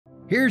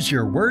Here's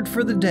your word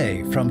for the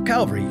day from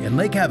Calvary in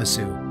Lake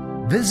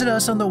Havasu. Visit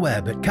us on the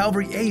web at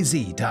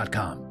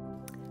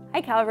calvaryaz.com. Hi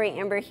Calvary,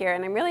 Amber here,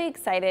 and I'm really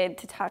excited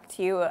to talk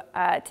to you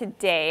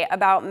today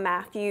about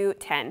Matthew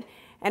 10.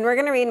 And we're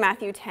going to read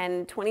Matthew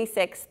 10,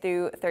 26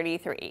 through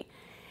 33.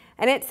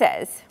 And it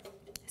says,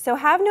 "So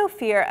have no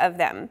fear of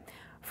them,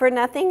 for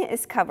nothing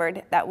is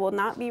covered that will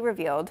not be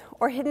revealed,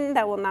 or hidden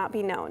that will not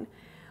be known.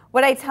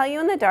 What I tell you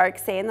in the dark,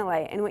 say in the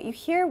light, and what you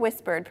hear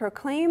whispered,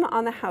 proclaim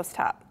on the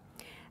housetop.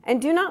 And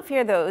do not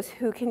fear those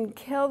who can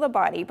kill the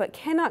body, but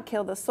cannot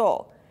kill the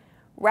soul.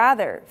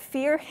 Rather,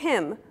 fear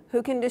him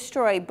who can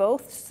destroy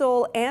both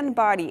soul and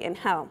body in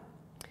hell.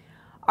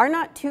 Are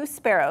not 2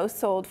 sparrows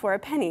sold for a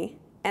penny,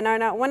 and are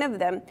not one of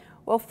them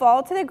will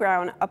fall to the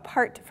ground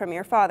apart from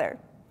your Father?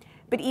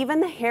 But even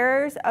the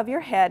hairs of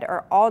your head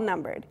are all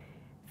numbered.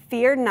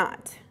 Fear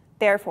not,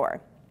 therefore,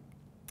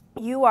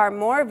 you are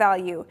more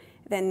value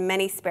than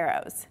many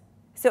sparrows.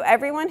 So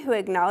everyone who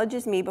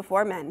acknowledges me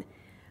before men,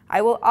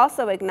 I will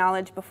also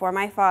acknowledge before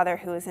my Father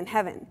who is in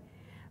heaven.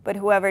 But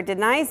whoever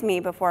denies me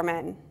before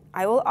men,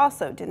 I will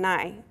also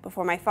deny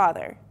before my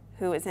Father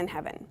who is in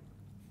heaven."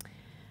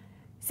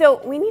 So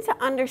we need to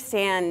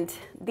understand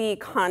the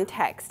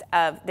context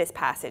of this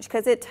passage,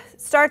 because it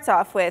starts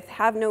off with,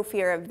 have no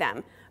fear of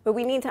them. But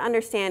we need to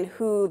understand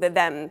who the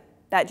them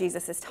that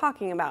Jesus is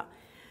talking about.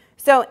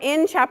 So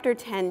in chapter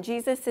 10,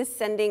 Jesus is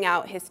sending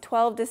out his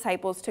 12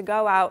 disciples to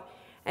go out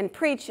and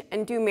preach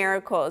and do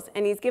miracles,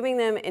 and he's giving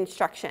them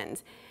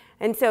instructions.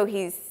 And so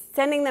he's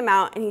sending them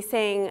out, and he's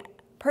saying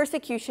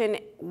persecution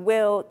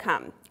will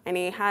come. And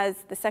he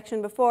has the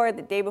section before,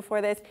 the day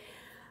before this,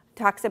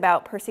 talks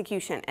about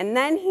persecution. And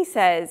then he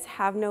says,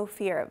 have no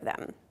fear of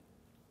them.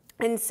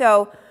 And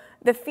so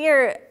the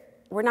fear,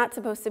 we're not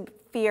supposed to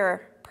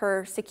fear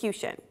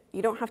persecution.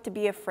 You don't have to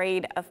be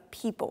afraid of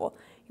people.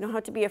 You don't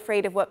have to be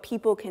afraid of what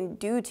people can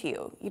do to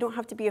you. You don't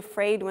have to be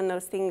afraid when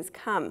those things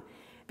come.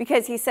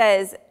 Because he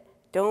says,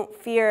 don't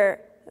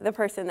fear the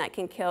person that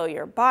can kill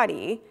your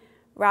body.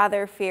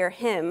 Rather fear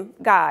him,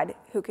 God,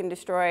 who can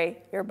destroy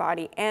your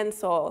body and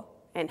soul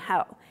in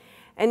hell.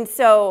 And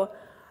so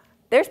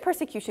there's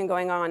persecution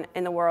going on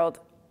in the world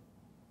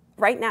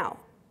right now,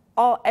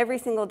 every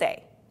single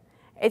day.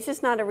 It's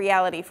just not a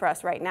reality for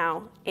us right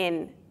now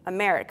in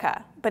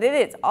America, but it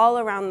is all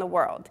around the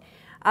world.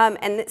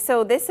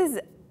 So this is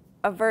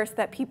a verse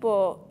that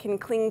people can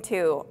cling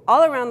to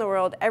all around the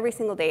world every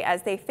single day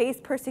as they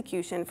face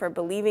persecution for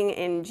believing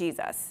in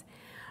Jesus.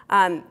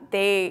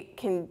 They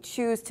can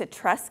choose to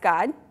trust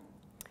God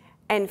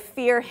and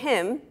fear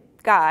him,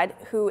 God,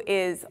 who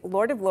is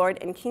Lord of Lords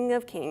and King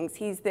of Kings.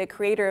 He's the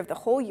creator of the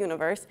whole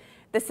universe,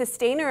 the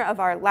sustainer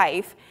of our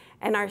life,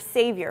 and our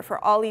Savior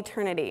for all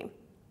eternity.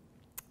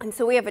 And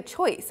so we have a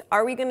choice.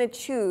 Are we going to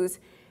choose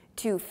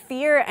to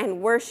fear and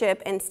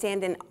worship and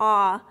stand in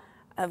awe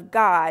of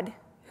God,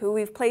 who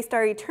we've placed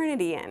our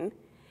eternity in,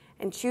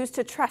 and choose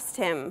to trust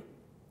him,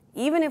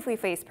 even if we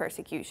face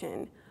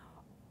persecution,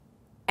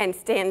 and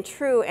stand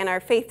true in our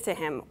faith to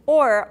him?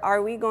 Or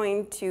are we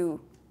going to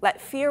let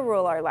fear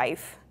rule our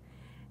life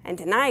and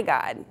deny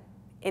God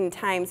in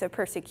times of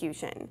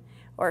persecution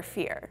or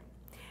fear?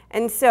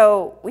 And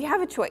so we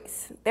have a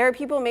choice. There are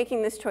people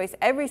making this choice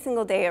every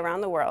single day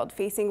around the world,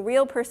 facing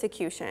real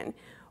persecution,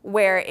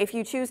 where if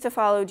you choose to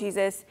follow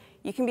Jesus,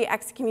 you can be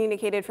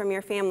excommunicated from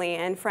your family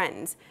and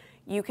friends.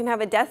 You can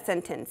have a death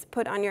sentence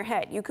put on your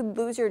head. You could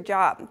lose your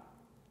job.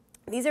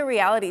 These are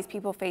realities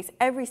people face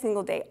every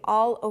single day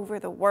all over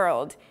the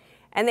world,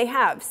 and they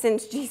have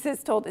since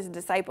Jesus told his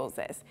disciples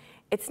this.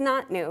 It's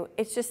not new.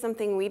 It's just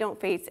something we don't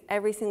face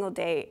every single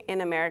day in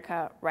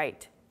America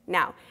right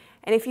now.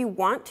 And if you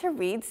want to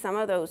read some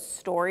of those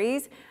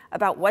stories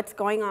about what's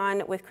going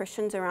on with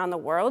Christians around the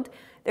world,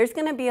 there's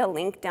going to be a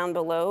link down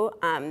below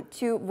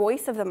to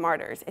Voice of the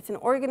Martyrs. It's an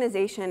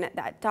organization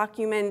that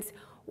documents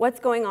what's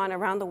going on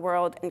around the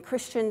world and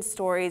Christian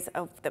stories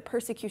of the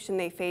persecution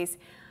they face.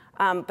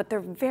 But they're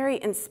very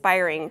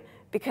inspiring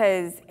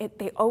because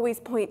they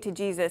always point to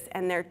Jesus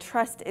and their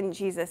trust in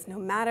Jesus no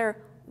matter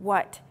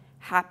what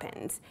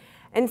happens.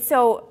 And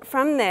so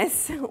from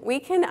this, we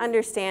can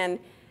understand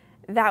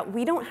that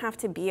we don't have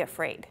to be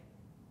afraid.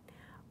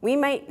 We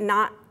might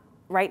not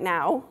right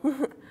now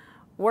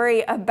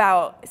worry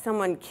about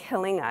someone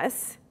killing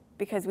us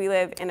because we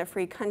live in a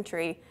free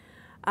country.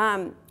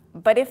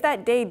 But if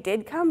that day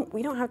did come,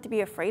 we don't have to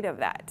be afraid of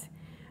that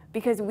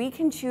because we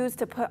can choose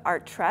to put our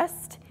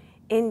trust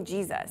in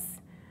Jesus.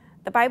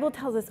 The Bible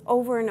tells us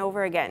over and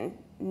over again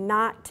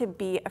not to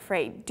be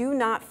afraid. Do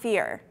not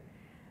fear.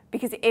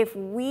 Because if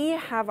we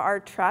have our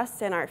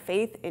trust and our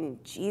faith in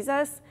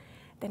Jesus,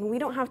 then we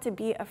don't have to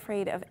be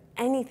afraid of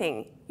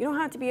anything. You don't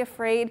have to be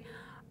afraid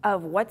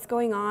of what's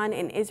going on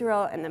in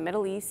Israel and the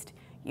Middle East.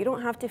 You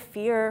don't have to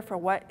fear for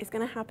what is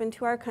going to happen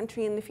to our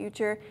country in the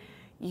future.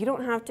 You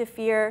don't have to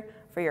fear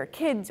for your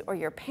kids or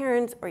your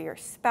parents or your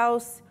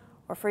spouse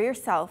or for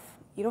yourself.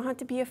 You don't have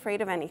to be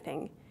afraid of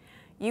anything.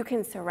 You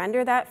can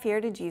surrender that fear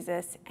to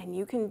Jesus and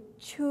you can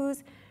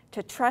choose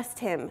to trust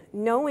him,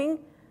 knowing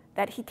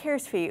that he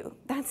cares for you.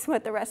 That's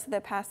what the rest of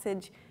the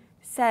passage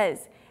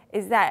says.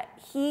 is that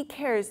he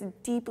cares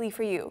deeply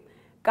for you.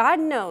 God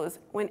knows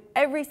when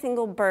every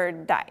single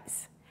bird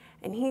dies.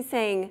 And he's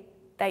saying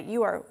that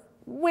you are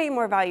way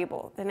more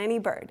valuable than any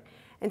bird.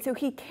 And so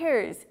he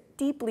cares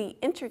deeply,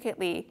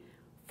 intricately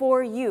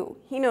for you.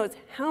 He knows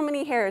how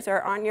many hairs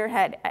are on your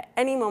head at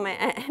any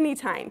moment, at any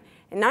time.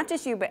 And not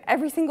just you, but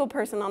every single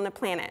person on the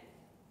planet,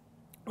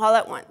 all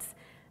at once.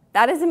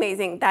 That is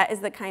amazing. That is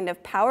the kind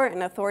of power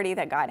and authority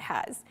that God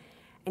has.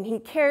 And he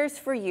cares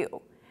for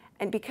you.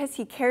 And because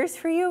he cares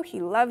for you,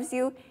 he loves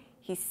you,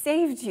 he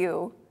saved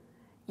you,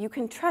 you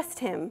can trust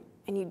him,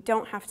 and you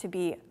don't have to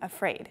be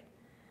afraid.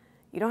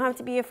 You don't have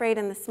to be afraid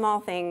in the small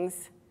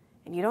things,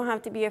 and you don't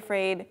have to be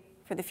afraid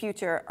for the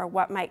future or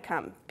what might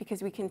come,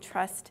 because we can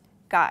trust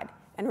God.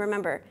 And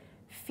remember,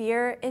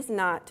 fear is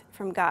not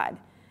from God.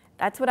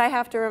 That's what I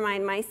have to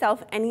remind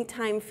myself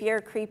anytime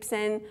fear creeps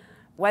in,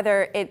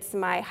 whether it's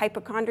my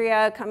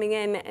hypochondria coming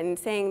in and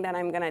saying that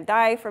I'm going to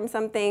die from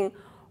something,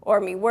 or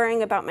me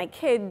worrying about my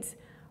kids,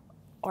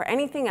 or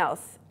anything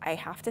else. I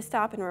have to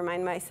stop and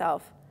remind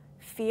myself,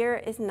 fear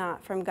is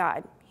not from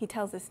God. He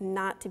tells us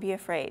not to be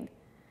afraid.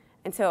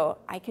 And so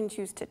I can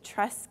choose to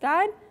trust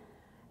God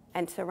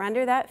and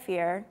surrender that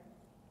fear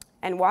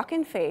and walk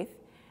in faith,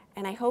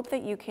 and I hope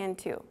that you can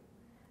too.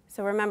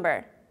 So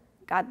remember,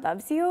 God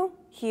loves you,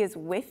 he is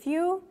with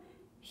you,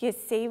 he has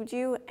saved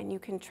you, and you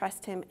can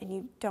trust him, and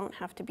you don't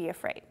have to be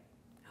afraid.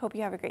 Hope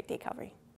you have a great day, Calvary.